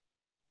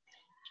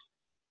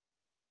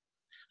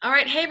All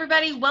right, hey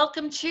everybody,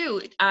 welcome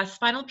to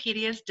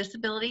Spinalpedia's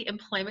Disability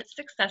Employment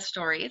Success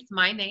Stories.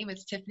 My name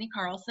is Tiffany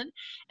Carlson,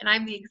 and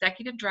I'm the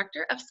Executive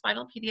Director of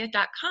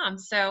Spinalpedia.com.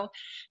 So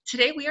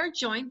today we are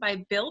joined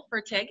by Bill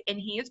Fertig, and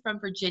he is from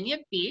Virginia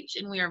Beach,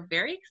 and we are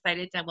very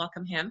excited to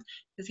welcome him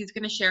because he's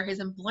going to share his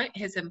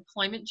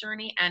employment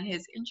journey and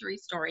his injury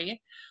story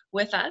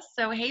with us.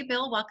 So hey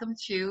Bill, welcome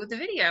to the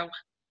video.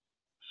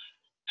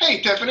 Hey,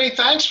 Tiffany,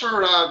 thanks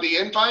for the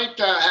invite.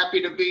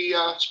 Happy to be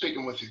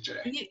speaking with you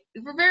today.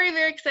 We're very,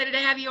 very excited to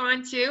have you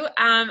on too.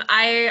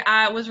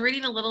 I was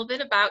reading a little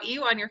bit about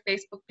you on your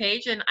Facebook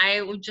page, and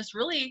I just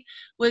really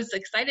was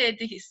excited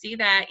to see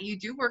that you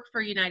do work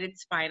for United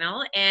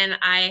Spinal, and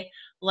I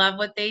love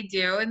what they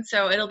do. And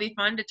so it'll be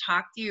fun to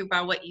talk to you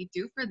about what you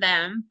do for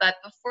them. But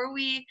before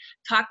we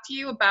talk to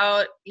you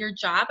about your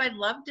job, I'd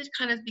love to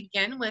kind of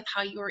begin with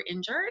how you were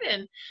injured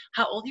and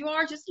how old you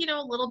are. Just,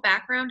 a little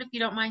background if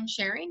you don't mind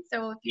sharing.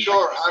 So if you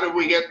Sure. How did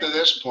we get to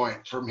this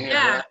point from here?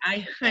 Yeah,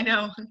 I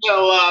know.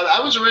 So I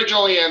was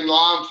originally in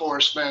law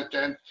enforcement,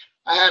 and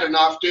I had an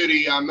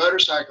off-duty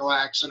motorcycle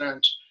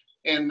accident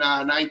in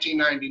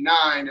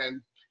 1999,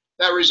 and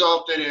that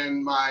resulted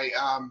in my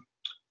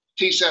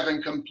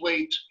T7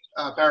 complete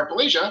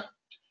paraplegia.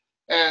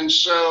 And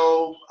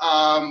so,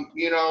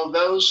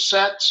 those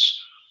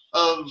sets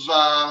of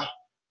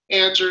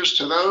answers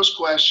to those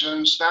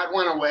questions, that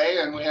went away,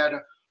 and we had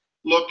to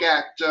look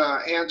at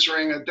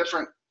answering a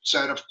different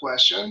set of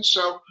questions.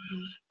 So,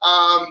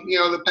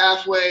 the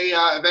pathway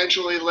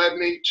eventually led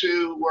me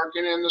to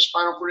working in the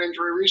Spinal Cord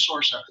Injury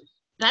Resource Center.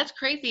 That's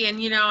crazy.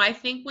 And, I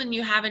think when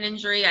you have an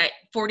injury at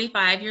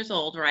 45 years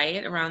old,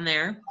 right, around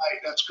there. Right,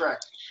 that's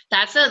correct.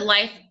 That's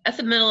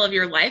the middle of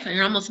your life, and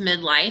you're almost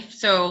midlife.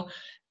 So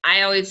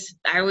I always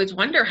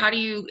wonder, how do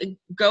you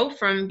go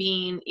from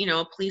being,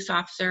 a police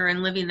officer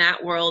and living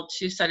that world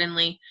to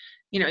suddenly,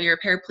 you're a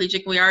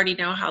paraplegic. We already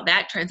know how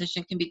that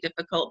transition can be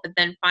difficult, but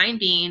then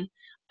finding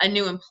a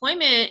new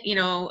employment,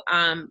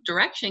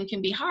 direction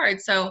can be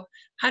hard. So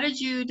how did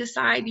you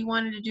decide you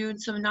wanted to do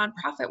some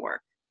nonprofit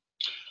work?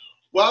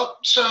 Well,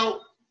 so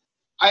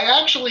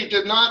I actually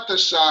did not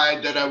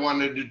decide that I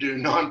wanted to do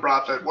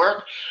nonprofit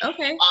work.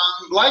 Okay.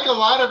 Like a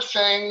lot of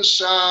things,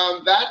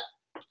 that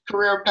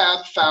career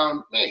path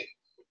found me.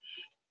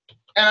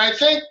 And I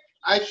think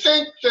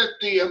that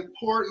the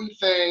important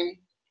thing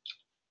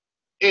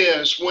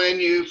is, when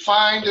you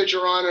find that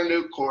you're on a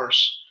new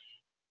course,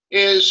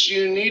 is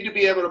you need to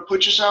be able to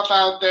put yourself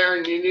out there,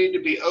 and you need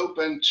to be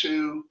open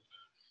to,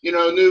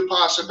 new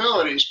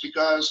possibilities,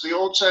 because the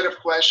old set of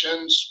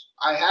questions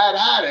I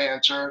had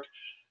answered,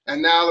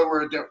 and now there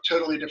were a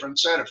totally different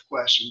set of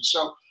questions.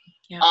 So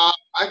Yeah.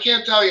 I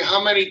can't tell you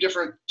how many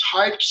different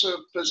types of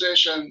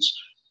positions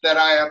that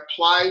I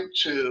applied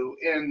to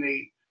in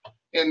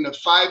the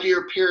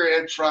 5-year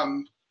period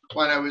from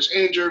when I was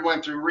injured,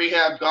 went through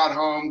rehab, got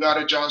home,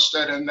 got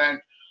adjusted, and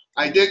then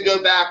I did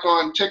go back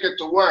on Ticket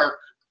to Work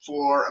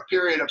for a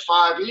period of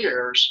 5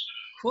 years.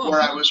 Cool.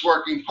 Where I was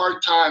working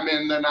part-time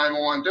in the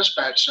 911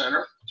 dispatch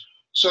center.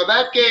 So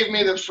that gave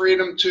me the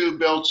freedom to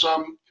build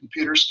some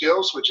computer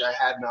skills, which I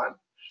had none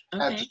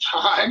at the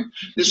time.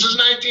 This is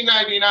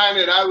 1999,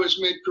 and I was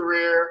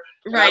mid-career.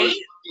 Right. I was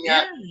looking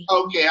at,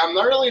 okay, I'm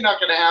really not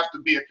going to have to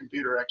be a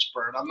computer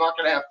expert. I'm not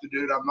going to have to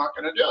do it. I'm not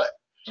going to do it.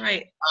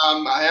 Right.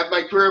 I have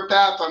my career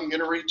path. I'm going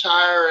to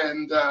retire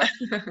and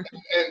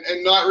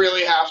not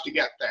really have to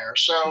get there.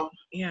 So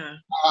yeah,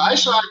 I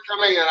saw it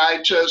coming, and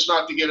I chose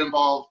not to get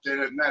involved in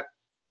it, and that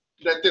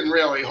didn't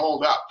really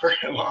hold up very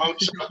long.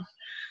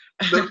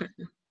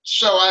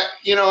 So I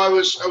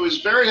was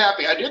very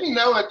happy. I didn't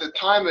know at the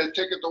time that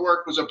Ticket to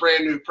Work was a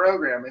brand new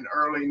program in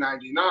early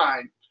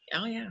 '99.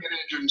 Oh yeah. It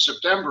entered in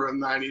September of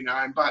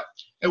 '99, but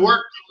it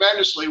worked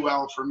tremendously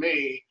well for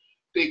me,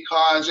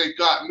 because it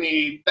got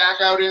me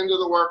back out into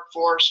the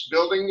workforce,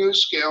 building new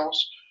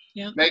skills,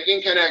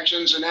 making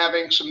connections, and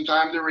having some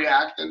time to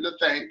react and to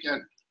think.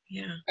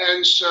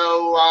 And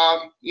so,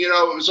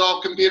 it was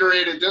all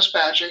computer-aided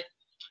dispatching.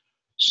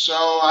 So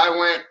I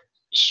went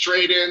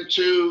straight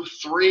into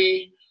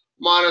 3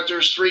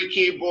 monitors, 3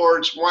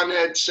 keyboards, 1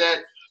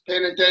 headset,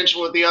 paying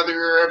attention with the other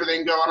ear,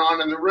 everything going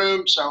on in the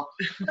room. So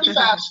pretty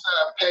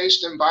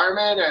fast-paced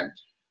environment, and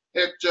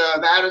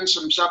that and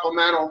some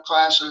supplemental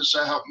classes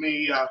helped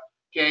me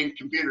gain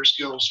computer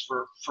skills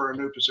for a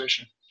new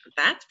position.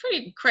 That's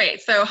pretty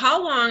great. So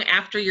how long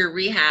after your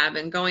rehab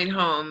and going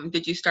home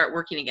did you start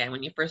working again,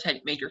 when you first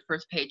made your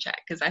first paycheck?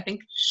 Because I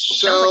think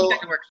you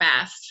got to work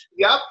fast.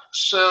 Yep.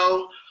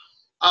 So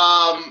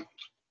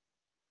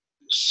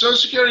Social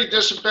Security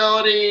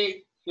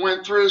disability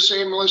went through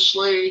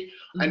seamlessly.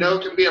 I know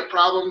it can be a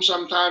problem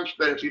sometimes,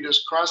 but if you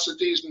just cross the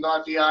T's and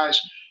dot the I's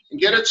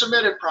and get it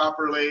submitted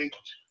properly,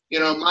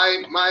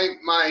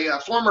 my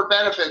former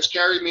benefits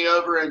carried me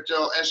over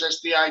until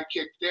SSDI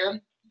kicked in.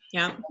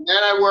 Yeah. And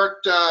then I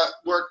worked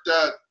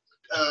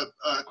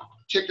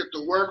Ticket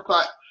to Work,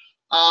 but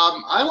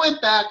I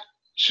went back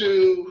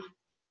to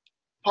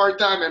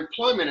part-time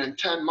employment in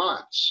 10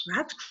 months.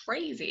 That's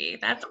crazy.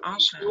 That's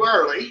awesome. Too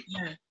early.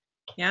 Yeah.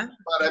 Yeah.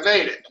 But I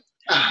made it.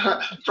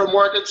 From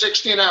working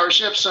 16-hour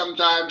shifts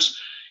sometimes,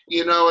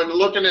 and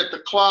looking at the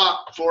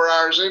clock 4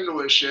 hours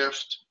into a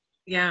shift.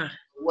 Yeah.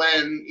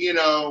 When,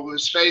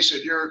 let's face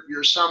it,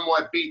 you're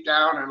somewhat beat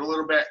down and a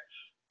little bit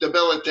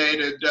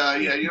debilitated.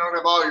 You don't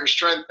have all your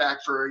strength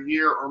back for a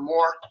year or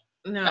more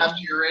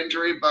after your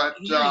injury. But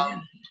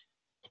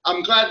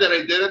I'm glad that I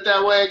did it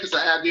that way because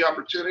I had the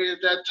opportunity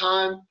at that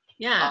time.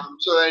 Yeah.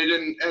 So that I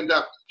didn't end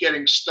up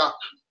getting stuck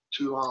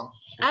too long.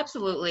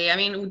 Absolutely. I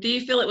mean, do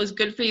you feel it was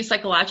good for you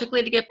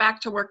psychologically to get back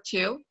to work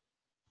too?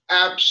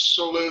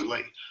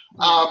 Absolutely.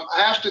 I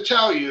have to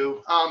tell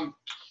you,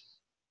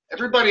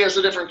 everybody has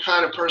a different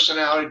kind of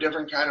personality,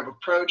 different kind of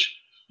approach.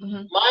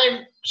 Mm-hmm.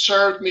 Mine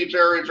served me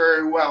very,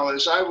 very well.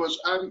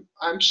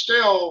 I'm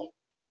still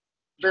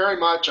very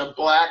much a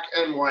black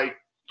and white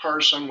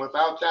person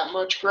without that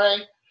much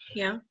gray.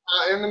 Yeah.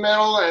 In the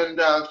middle, and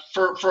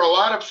for a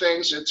lot of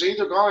things, it's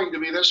either going to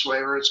be this way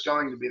or it's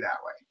going to be that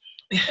way.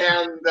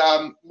 And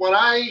when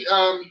I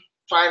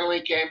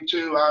finally came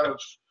to out of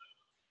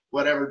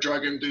whatever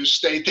drug-induced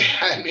state they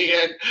had me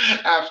in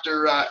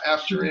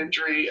after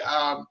injury,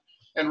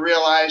 and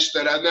realized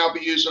that I'd now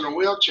be using a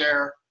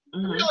wheelchair, I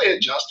really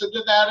adjusted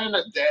to that in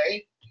a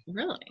day.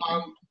 Really?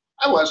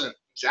 I wasn't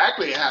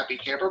exactly a happy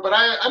camper, but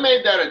I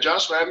made that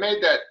adjustment. I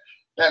made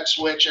that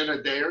switch in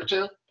a day or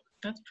two.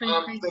 That's pretty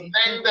crazy. The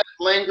thing that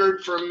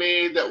lingered for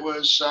me that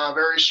was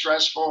very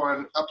stressful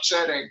and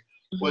upsetting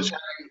was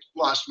having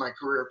lost my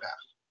career path.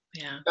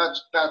 Yeah.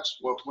 That's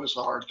what was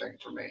the hard thing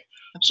for me.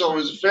 So it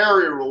was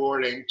very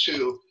rewarding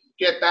to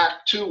get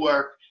back to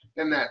work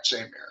in that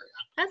same area.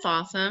 That's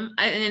awesome.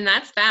 And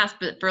that's fast,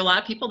 but for a lot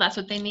of people, that's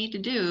what they need to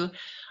do.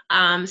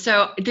 I was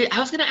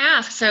going to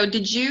ask, so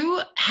did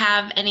you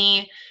have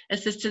any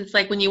assistance,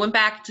 like when you went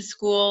back to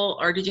school,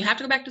 or did you have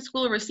to go back to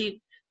school or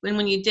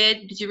when you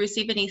did you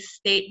receive any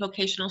state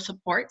vocational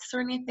supports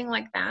or anything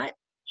like that?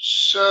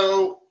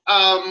 So,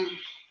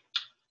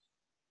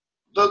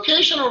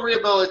 vocational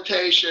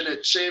rehabilitation,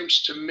 it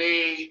seems to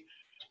me,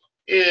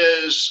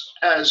 is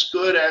as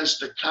good as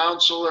the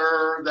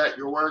counselor that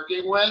you're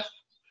working with.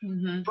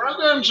 Mm-hmm.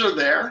 Programs are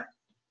there.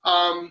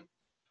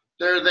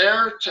 They're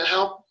there to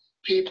help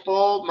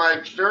people.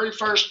 My very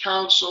first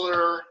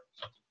counselor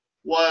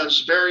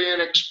was very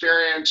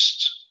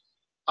inexperienced.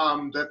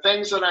 The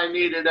things that I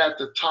needed at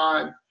the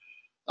time,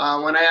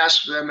 when I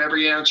asked them,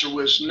 every answer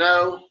was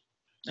no,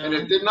 and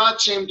it did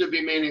not seem to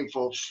be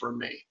meaningful for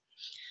me.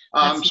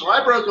 So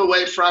I broke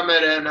away from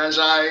it, and as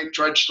I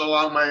trudged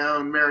along my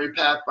own merry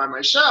path by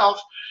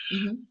myself,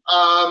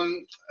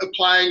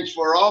 applying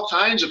for all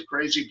kinds of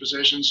crazy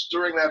positions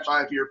during that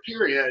 5-year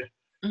period,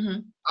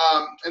 and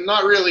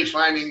not really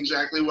finding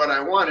exactly what I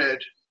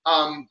wanted,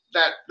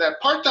 that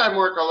part-time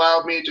work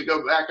allowed me to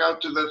go back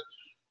out to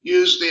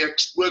use the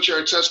wheelchair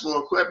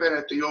accessible equipment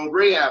at the old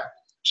rehab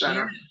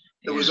center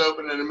that was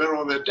open in the middle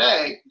of the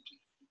day.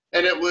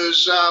 And it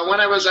was when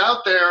I was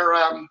out there,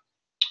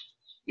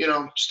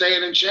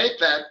 staying in shape,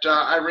 that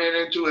I ran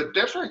into a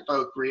different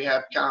voc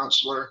rehab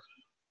counselor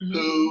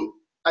who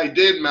I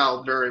did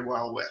meld very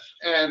well with.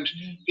 And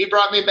he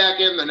brought me back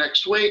in the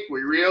next week.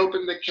 We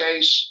reopened the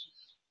case.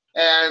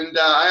 And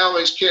I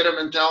always kid him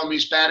and tell him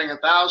he's batting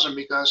 1,000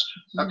 because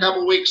a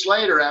couple weeks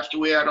later, after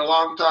we had a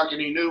long talk and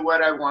he knew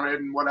what I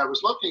wanted and what I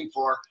was looking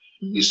for,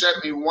 he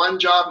sent me one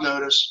job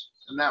notice,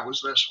 and that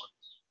was this one.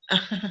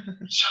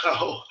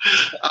 So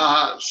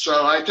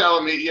I tell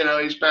him,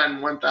 he's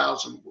batting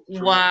 1,000.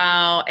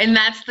 Wow. And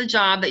that's the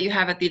job that you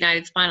have at the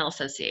United Spinal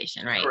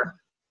Association, right? Correct.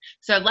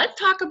 So let's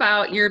talk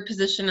about your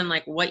position and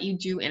like what you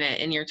do in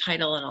it and your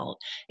title and all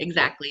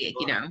exactly,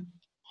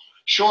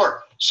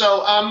 Sure.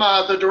 So I'm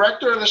the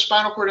director of the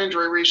Spinal Cord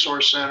Injury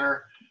Resource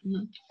Center,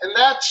 and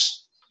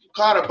that's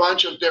got a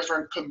bunch of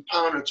different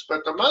components,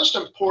 but the most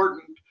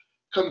important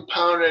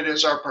component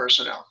is our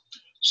personnel.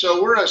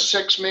 So we're a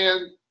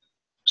six-person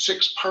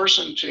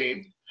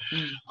team.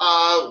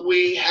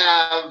 We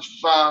have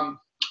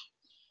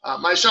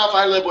myself,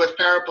 I live with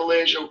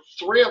paraplegia.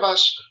 3 of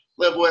us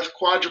live with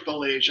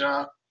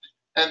quadriplegia,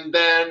 and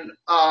then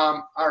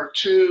our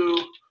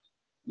 2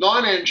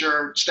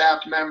 non-injured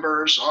staff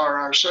members are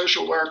our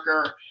social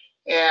worker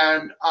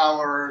and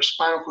our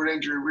spinal cord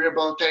injury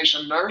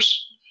rehabilitation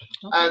nurse.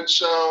 And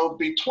so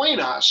between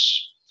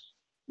us,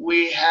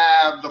 we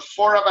have the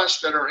 4 of us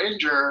that are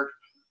injured.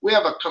 We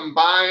have a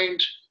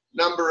combined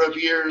number of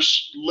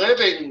years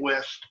living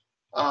with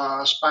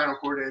spinal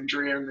cord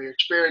injury and the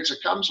experience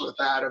that comes with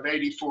that of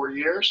 84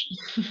 years.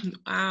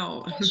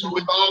 Wow. So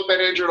we've all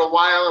been injured a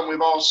while, and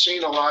we've all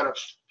seen a lot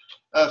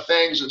of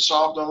things and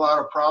solved a lot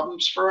of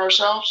problems for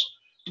ourselves.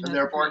 And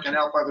therefore can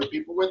help other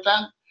people with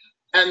that.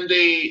 And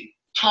the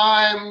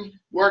time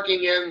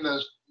working in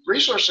the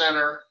resource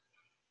center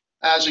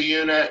as a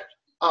unit,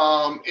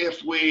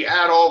 if we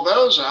add all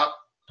those up,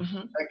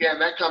 again,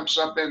 that comes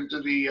up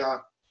into the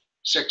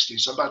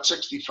 60s, about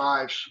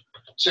 65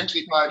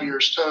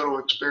 years total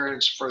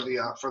experience for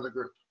the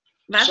group.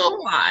 That's a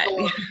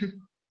lot.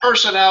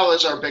 Personnel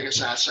is our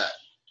biggest asset.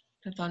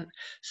 That's on.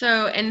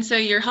 So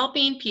you're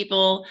helping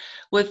people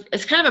with,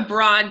 it's kind of a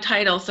broad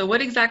title. So what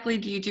exactly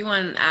do you do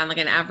on like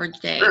an average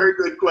day? Very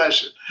good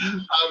question.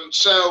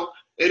 So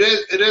it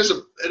is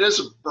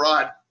a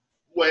broad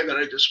way that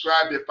I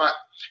described it, but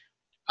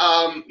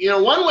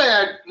one way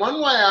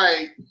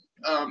I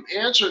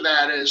answer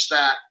that is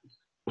that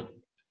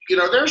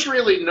there's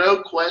really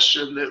no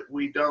question that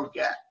we don't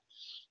get,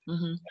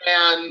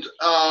 and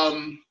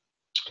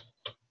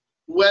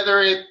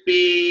whether it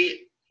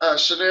be a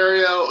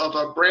scenario of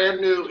a brand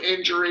new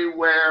injury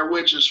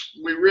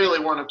we really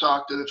want to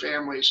talk to the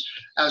families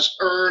as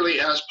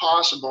early as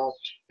possible.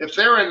 If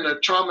they're in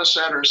the trauma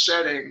center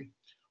setting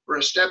or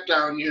a step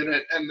down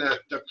unit and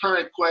the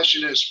current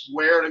question is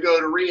where to go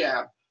to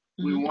rehab,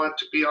 we want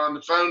to be on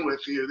the phone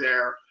with you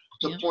there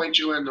to point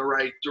you in the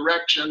right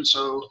direction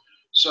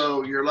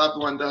so your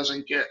loved one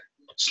doesn't get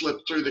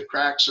slipped through the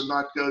cracks and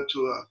not go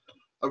to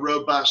a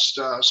robust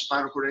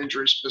spinal cord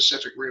injury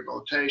specific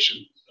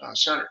rehabilitation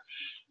center.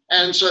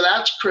 And so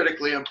that's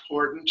critically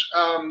important.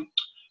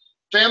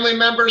 Family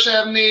members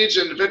have needs,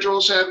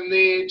 individuals have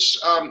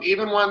needs,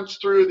 even ones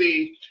through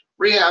the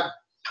rehab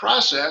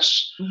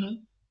process.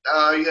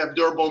 You have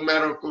durable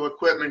medical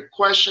equipment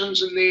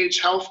questions and needs,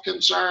 health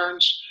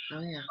concerns,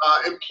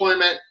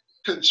 employment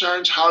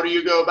concerns. How do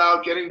you go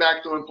about getting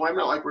back to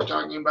employment like we're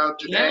talking about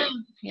today?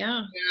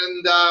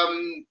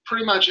 And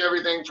pretty much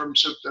everything from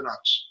soup to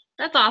nuts.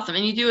 That's awesome.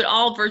 And you do it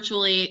all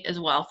virtually as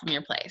well from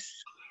your place.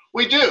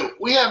 We do.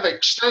 We have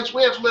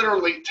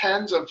literally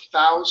tens of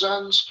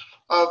thousands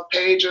of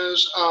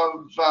pages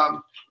of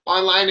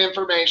online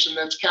information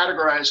that's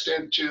categorized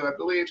into, I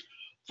believe,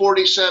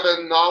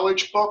 47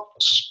 knowledge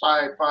books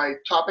by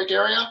topic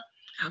area.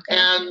 Okay.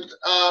 And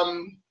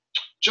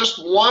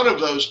just one of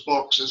those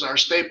books is our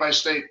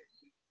state-by-state,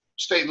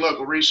 state and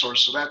local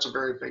resource. So that's a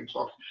very big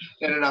book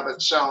in and of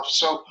itself.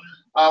 So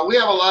we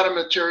have a lot of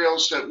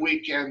materials that we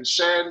can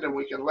send and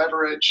we can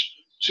leverage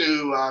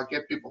to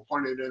get people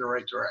pointed in the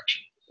right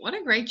direction. What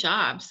a great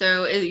job.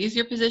 So is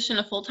your position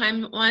a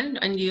full-time one?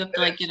 And you have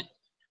to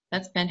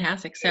that's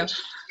fantastic. So it's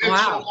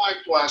full-time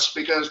plus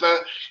because a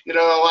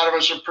lot of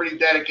us are pretty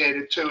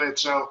dedicated to it.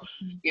 So,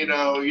 you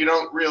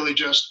don't really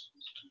just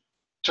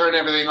turn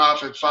everything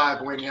off at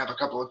 5 when you have a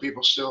couple of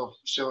people still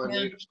in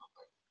need of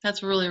something.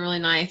 That's really, really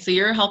nice. So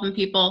you're helping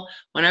people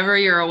whenever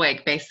you're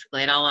awake,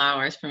 basically at all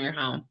hours from your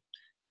home.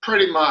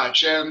 Pretty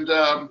much. And,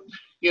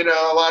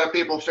 a lot of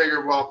people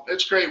figure, well,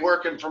 it's great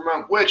working from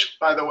home, which,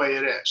 by the way,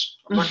 it is.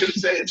 I'm not going to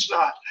say it's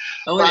not.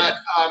 But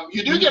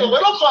you do get a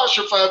little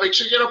claustrophobic,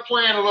 so you got to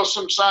plan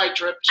some side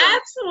trips.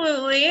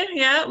 Absolutely.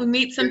 Yeah. We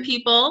meet some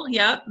people.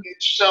 Yep. Get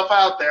yourself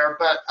out there.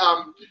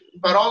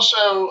 But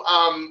also,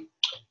 I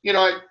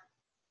have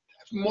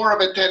more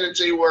of a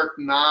tendency to work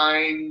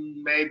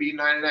 9, maybe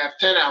 9.5,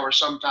 10 hours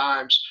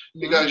sometimes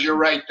because you're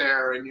right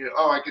there and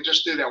I could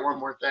just do that one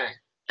more thing.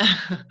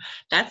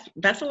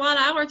 That's a lot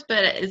of hours,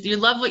 but you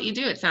love what you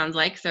do, it sounds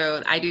like.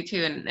 So I do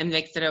too, and it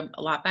makes it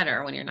a lot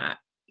better when you're not.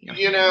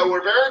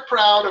 We're very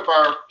proud of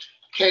our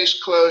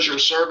case closure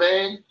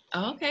surveying.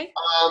 Oh, okay.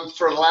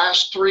 For the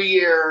last 3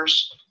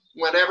 years,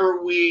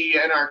 whenever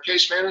in our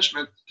case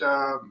management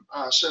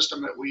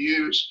system that we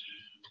use,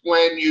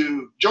 when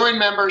you join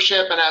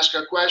membership and ask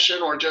a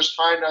question or just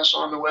find us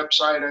on the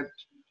website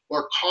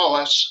or call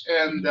us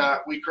and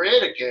we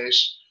create a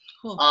case,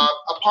 cool.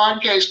 Upon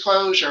case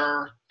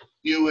closure,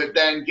 you would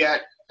then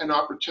get an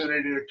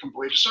opportunity to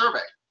complete a survey.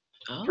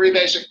 Oh. 3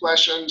 basic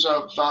questions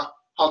of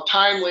how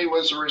timely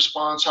was the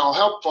response, how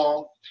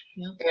helpful,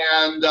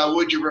 and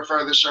would you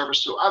refer the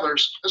service to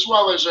others, as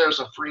well as there's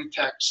a free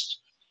text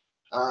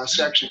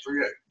section for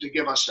you to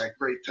give us that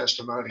great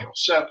testimonial.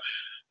 So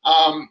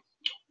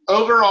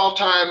overall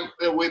time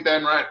that we've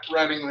been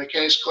running the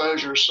case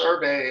closure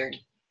surveying,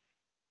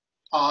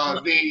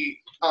 the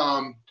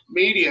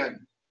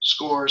median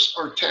scores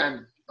are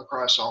 10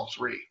 across all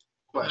 3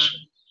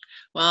 questions.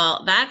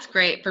 Well, that's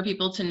great for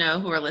people to know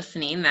who are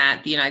listening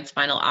that the United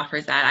Spinal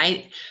offers that.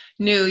 I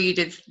knew you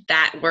did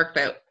that work,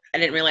 but I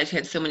didn't realize you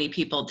had so many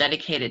people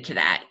dedicated to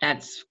that.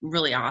 That's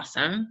really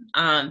awesome.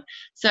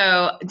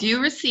 So do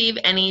you receive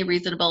any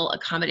reasonable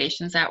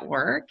accommodations at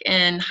work,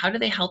 and how do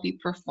they help you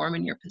perform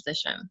in your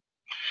position?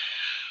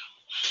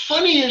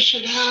 Funny you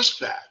should ask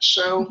that.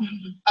 So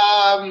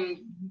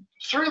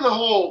through the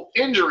whole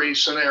injury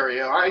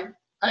scenario, I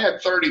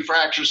had 30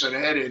 fractures and a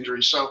head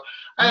injury. So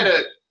I had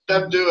to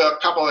do a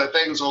couple of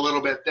things a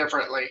little bit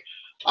differently.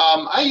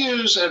 I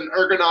use an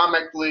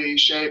ergonomically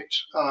shaped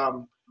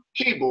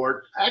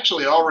keyboard. I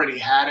actually already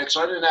had it,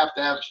 so I didn't have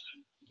to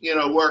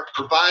have work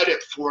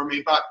provided for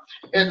me. But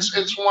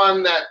it's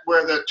one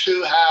where the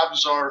 2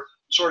 halves are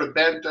sort of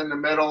bent in the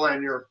middle,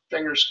 and your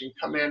fingers can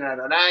come in at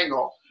an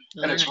angle,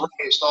 and it's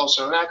raised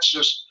also. And that's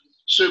just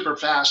super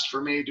fast for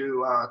me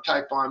to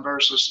type on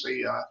versus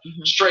the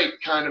straight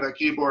kind of a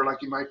keyboard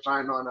like you might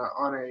find on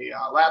a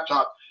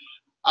laptop.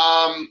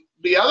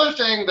 The other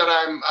thing that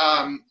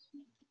I'm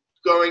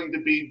going to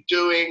be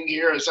doing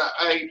here is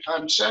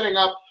I'm setting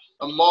up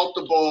a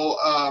multiple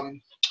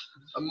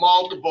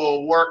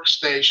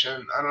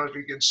workstation. I don't know if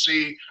you can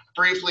see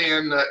briefly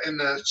in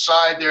the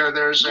side there.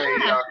 There's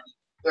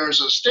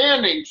a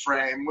standing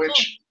frame,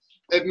 which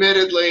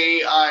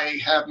admittedly I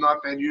have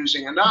not been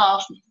using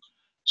enough.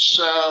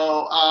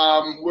 So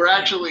we're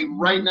actually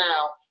right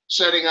now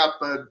setting up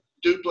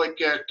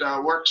duplicate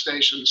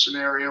workstation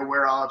scenario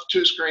where I'll have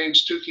 2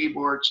 screens, 2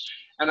 keyboards,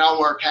 and I'll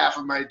work half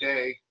of my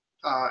day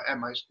in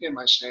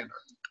my standard.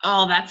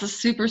 Oh, that's a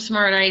super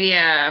smart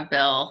idea,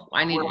 Bill.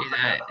 I need to do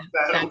that.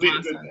 That'll be a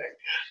good thing.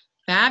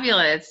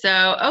 Fabulous.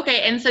 So,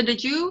 okay. And so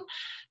did you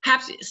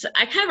have to, so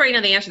I kind of already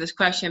know the answer to this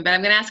question, but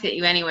I'm going to ask it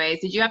you anyways.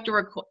 Did you have to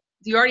record,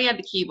 you already had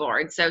the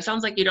keyboard, so it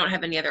sounds like you don't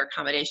have any other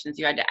accommodations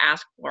you had to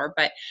ask for,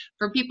 but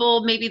for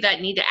people maybe that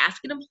need to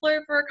ask an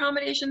employer for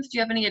accommodations, do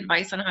you have any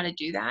advice on how to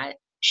do that?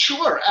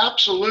 Sure,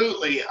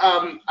 absolutely.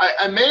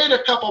 I made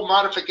a couple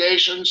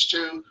modifications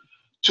to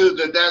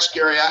the desk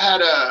area. I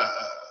had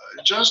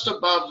just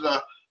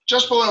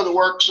below the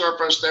work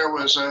surface, there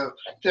was a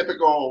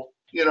typical,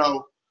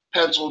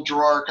 pencil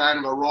drawer, kind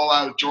of a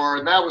rollout drawer,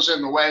 and that was in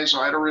the way,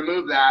 so I had to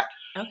remove that.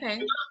 Okay.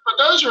 But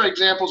those are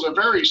examples of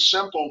very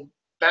simple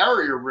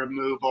barrier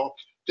removal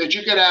that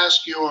you could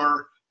ask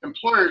your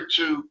employer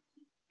to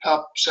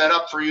help set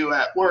up for you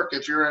at work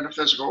if you're in a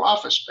physical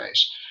office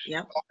space.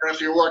 Yep. Or if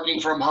you're working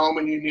from home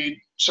and you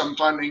need some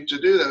funding to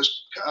do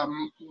those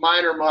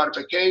minor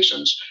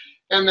modifications.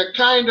 And the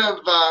kind of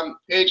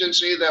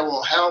agency that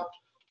will help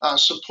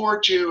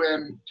support you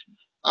in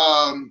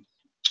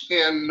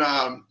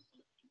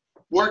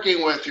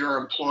working with your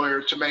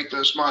employer to make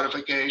those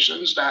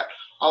modifications that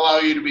allow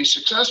you to be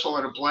successful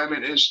in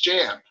employment is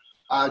JAN,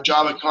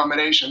 Job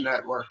Accommodation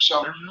Network.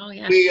 So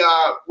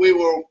we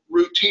will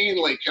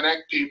routinely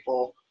connect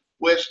people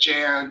with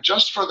JAN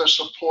just for the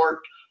support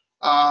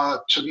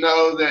to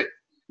know that,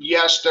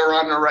 yes, they're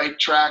on the right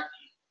track.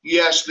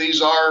 Yes, these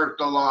are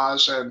the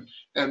laws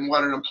and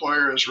what an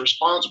employer is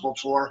responsible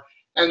for.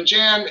 And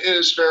JAN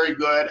is very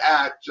good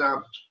at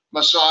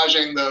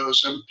massaging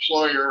those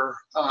employer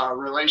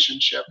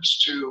relationships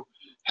to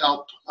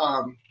help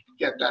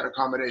get that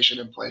accommodation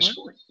in place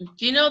for you.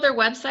 Do you know their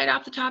website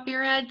off the top of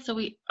your head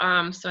so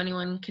so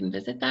anyone can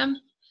visit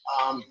them?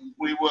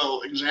 We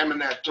will examine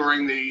that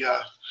during the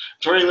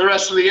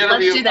rest of the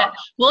interview. Let's do that.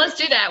 Well, let's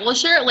do that. We'll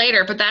share it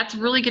later, but that's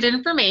really good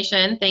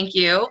information. Thank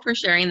you for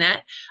sharing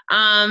that.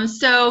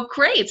 So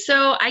great.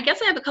 So I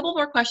guess I have a couple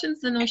more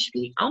questions, and then we should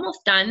be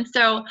almost done.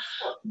 So,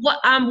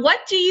 what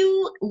do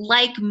you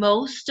like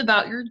most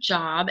about your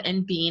job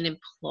and being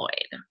employed?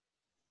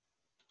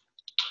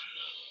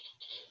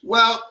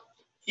 Well,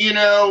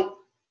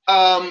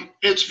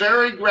 it's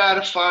very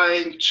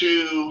gratifying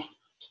to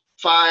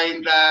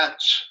find that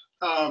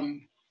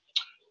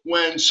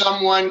when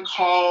someone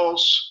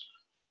calls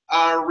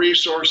our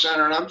resource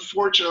center, and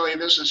unfortunately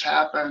this has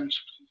happened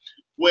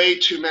way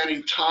too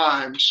many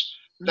times,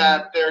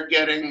 that they're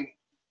getting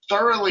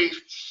thoroughly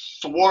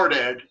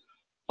thwarted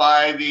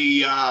by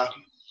the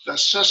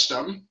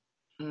system,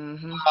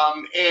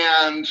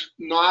 and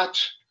not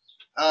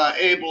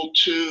able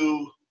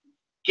to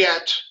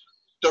get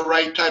the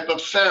right type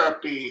of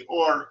therapy,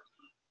 or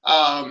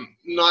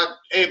not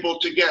able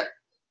to get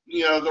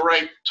the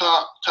right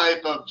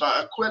type of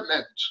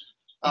equipment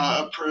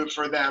approved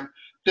for them,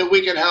 that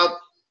we can help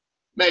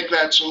make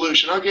that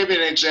solution. I'll give you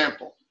an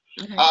example.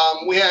 Okay.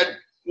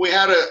 We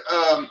had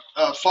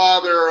a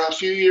father a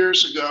few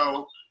years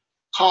ago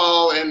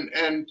call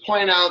and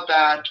point out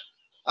that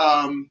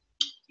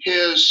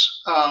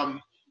his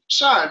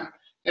son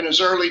in his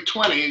early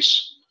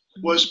 20s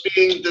was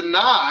being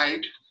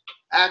denied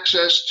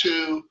access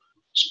to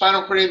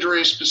spinal cord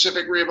injury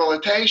specific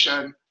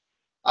rehabilitation,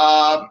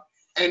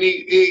 and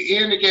he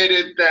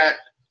indicated that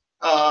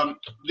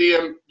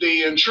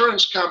the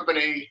insurance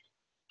company,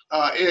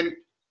 in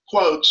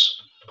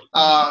quotes,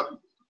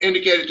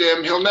 indicated to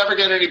him, he'll never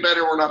get any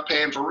better, we're not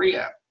paying for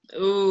rehab.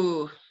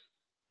 Ooh.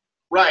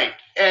 Right.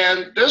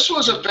 And this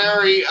was a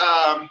very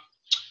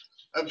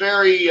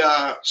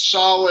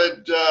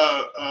solid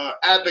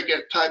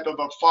advocate type of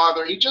a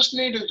father. He just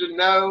needed to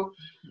know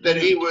that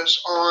he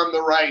was on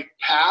the right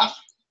path.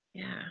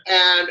 Yeah.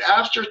 And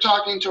after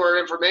talking to our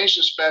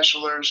information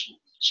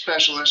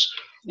specialists,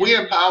 we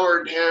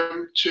empowered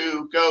him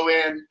to go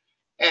in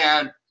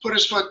and put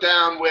his foot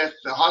down with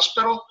the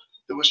hospital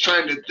that was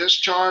trying to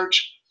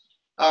discharge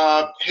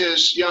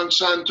his young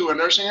son to a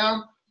nursing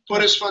home,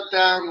 put his foot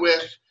down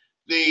with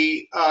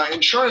the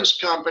insurance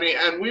company,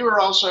 and we were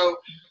also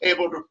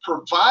able to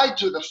provide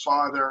to the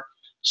father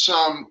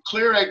some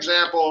clear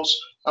examples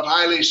of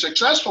highly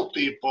successful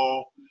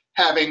people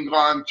having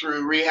gone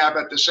through rehab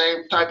at the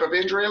same type of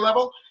injury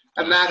level,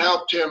 and that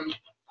helped him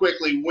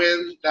quickly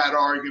win that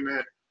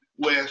argument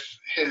with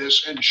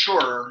his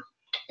insurer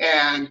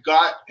and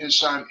got his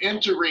son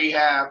into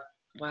rehab.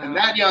 Wow. And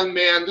that young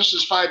man, this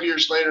is 5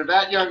 years later,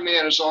 that young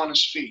man is on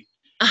his feet.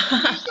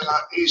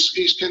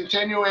 He's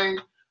continuing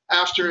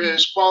after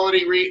his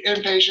quality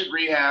inpatient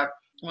rehab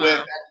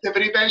with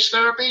activity-based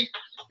therapy,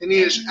 and he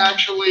is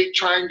actually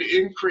trying to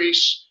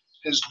increase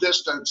his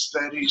distance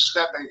that he's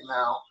stepping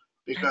now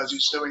because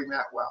he's doing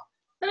that well.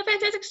 What a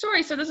fantastic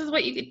story. So this is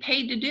what you get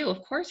paid to do.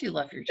 Of course you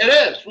love your job. It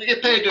is. We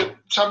get paid to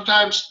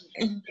sometimes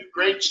do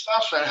great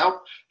stuff and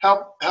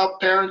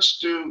help parents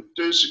do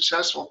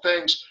successful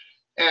things,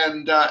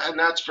 and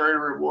that's very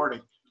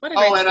rewarding. And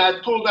I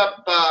pulled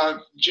up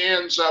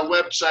Jan's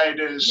website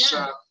is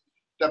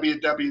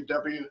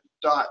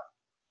www.jobaccommodationnet.com.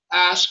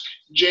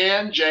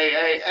 askjan,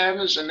 Jan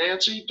as in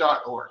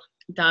Nancy.org.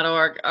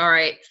 .org. All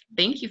right.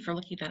 Thank you for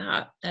looking that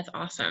up. That's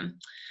awesome.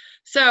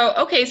 So,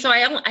 okay, so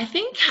I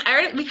think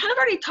we kind of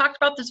already talked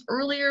about this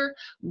earlier.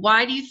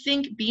 Why do you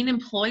think being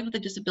employed with a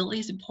disability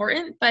is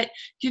important? But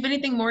do you have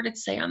anything more to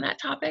say on that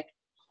topic?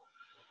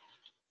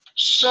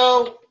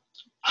 So,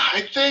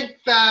 I think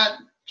that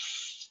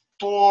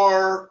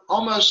for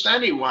almost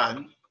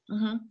anyone,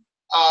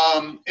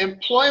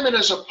 employment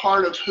is a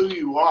part of who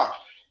you are,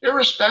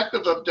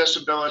 irrespective of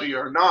disability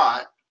or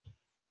not.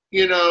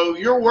 You know,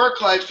 your work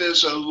life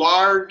is a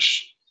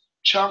large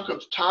chunk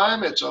of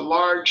time. It's a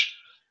large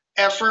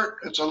effort.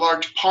 It's a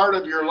large part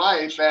of your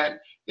life, and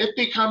it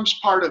becomes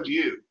part of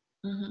you.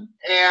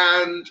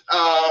 And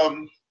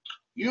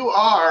you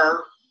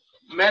are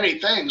many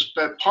things,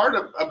 but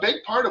a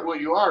big part of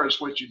what you are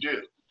is what you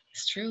do.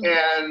 It's true.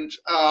 And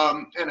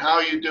how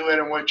you do it,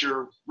 and what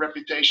your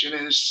reputation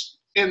is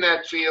in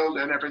that field,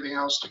 and everything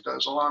else that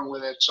goes along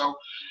with it. So,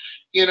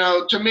 you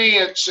know, to me,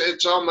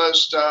 it's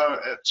almost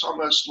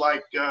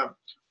like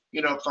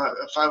you know,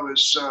 if I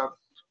was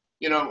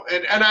you know,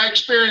 and I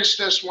experienced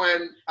this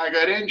when I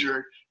got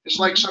injured. It's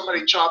like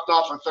somebody chopped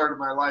off a third of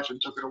my life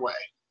and took it away.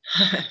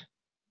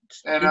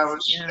 And I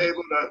was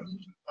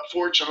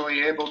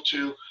fortunately able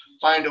to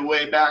find a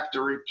way back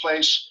to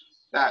replace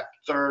that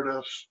third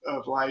of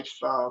life.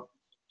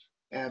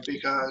 And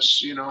because,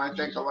 you know, I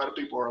think a lot of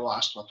people are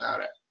lost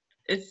without it.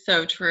 It's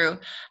so true.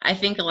 I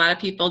think a lot of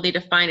people need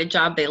to find a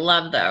job they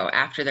love, though,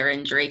 after their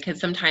injury, because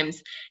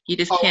sometimes you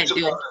just can't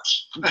do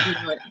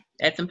it.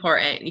 It's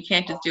important. You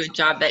can't just do a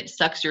job that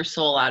sucks your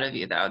soul out of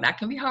you, though. That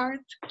can be hard.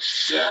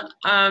 Yeah.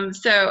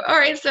 So, all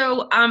right.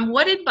 So,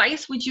 what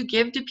advice would you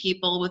give to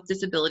people with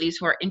disabilities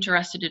who are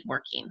interested in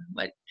working?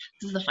 This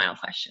is the final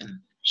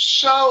question.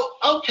 So,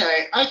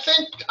 okay, I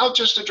think I'll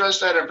just address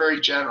that in a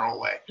very general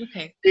way.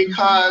 Okay.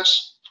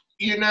 Because,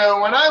 you know,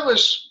 when I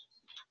was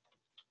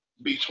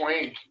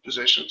between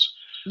positions,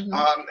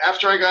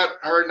 after I got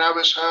hurt and I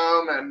was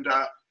home, and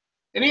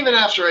even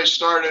after I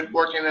started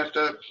working at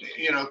the,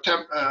 you know,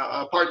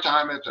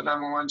 part-time at the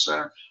 911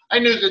 center, I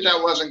knew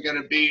that wasn't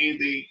going to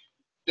be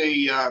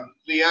the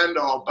end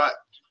all. But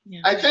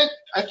I think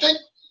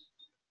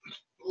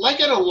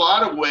like in a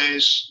lot of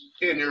ways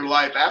in your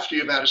life after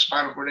you've had a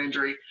spinal cord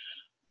injury,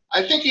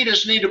 I think you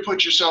just need to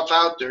put yourself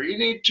out there. You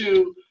need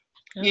to,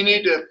 you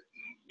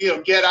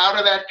know, get out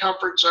of that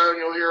comfort zone.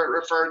 You'll hear it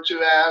referred to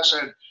as,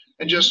 and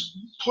just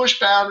push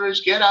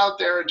boundaries, get out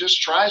there and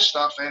just try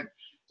stuff. And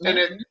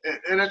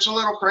it's a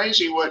little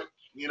crazy what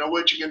you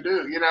can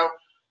do. You know,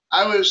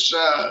 I was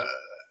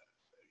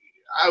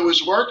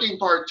working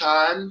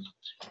part-time,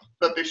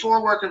 but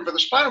before working for the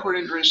Spinal Cord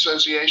Injury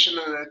Association,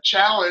 and the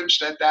challenge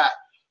that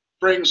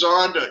brings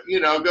on to, you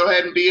know, go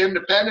ahead and be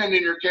independent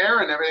in your care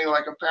and everything,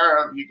 like a pair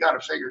of, you got to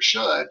figure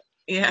should.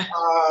 Yeah.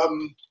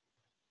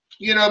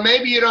 You know,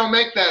 maybe you don't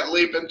make that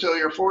leap until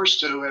you're forced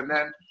to. And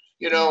then,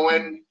 you know,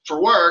 when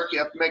for work, you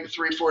have to make a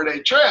 3-4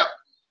 day trip.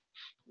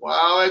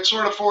 Well, it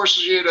sort of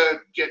forces you to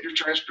get your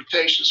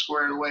transportation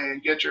squared away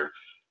and get your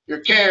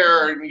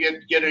care and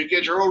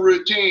get your own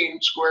routine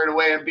squared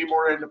away and be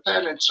more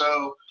independent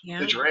so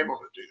that you're able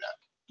to do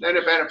that. Then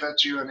it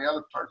benefits you in the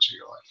other parts of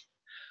your life.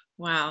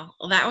 Wow.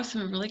 Well, that was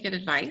some really good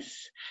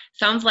advice.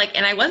 Sounds like,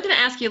 and I was going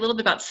to ask you a little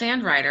bit about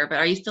Sandrider, but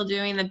are you still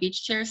doing the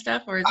beach chair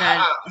stuff, or is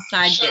that a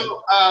side gig?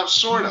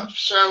 Sort of.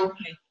 So,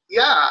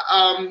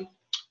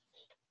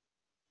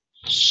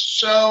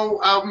 So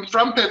I'm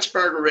from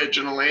Pittsburgh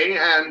originally,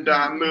 and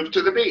moved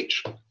to the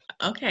beach.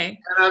 Okay.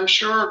 And I'm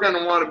sure going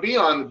to want to be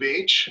on the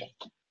beach,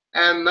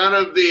 and none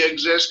of the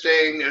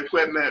existing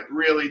equipment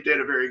really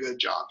did a very good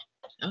job.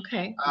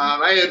 Okay.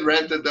 I had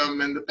rented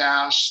them in the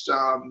past,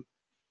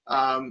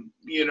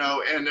 you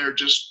know, and they're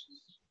just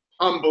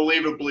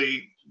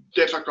unbelievably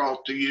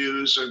difficult to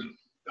use and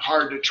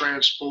hard to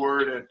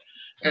transport,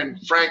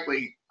 and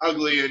frankly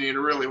ugly, and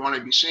you really want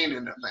to be seen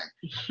in that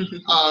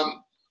thing.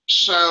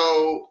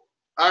 So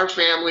our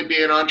family,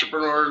 being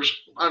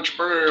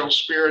entrepreneurial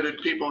spirited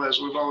people as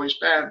we've always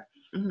been,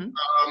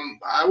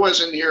 I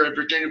wasn't here at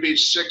Virginia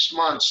Beach 6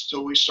 months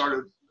till we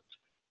started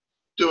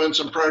doing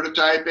some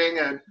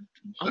prototyping, and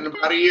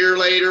about a year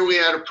later we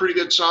had a pretty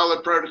good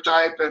solid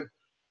prototype and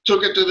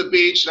took it to the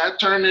beach. That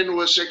turned into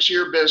a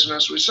 6-year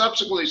business. We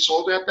subsequently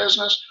sold that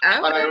business,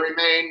 but I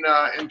remain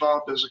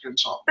involved as a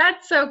consultant.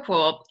 That's so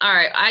cool. All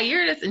right,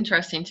 you're just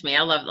interesting to me.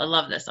 I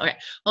love this. Okay,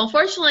 well,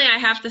 unfortunately, I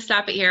have to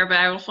stop it here, but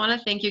I want to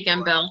thank you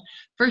again, Bill,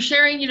 for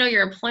sharing, you know,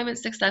 your employment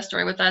success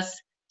story with us.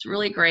 It's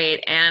really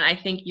great, and I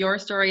think your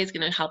story is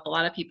going to help a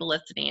lot of people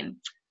listening.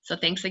 So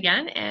thanks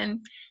again,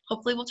 and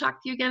hopefully we'll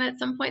talk to you again at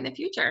some point in the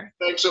future.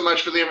 Thanks so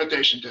much for the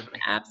invitation, Tiffany.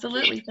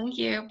 Absolutely. Thank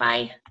you.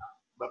 Bye.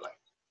 Bye-bye.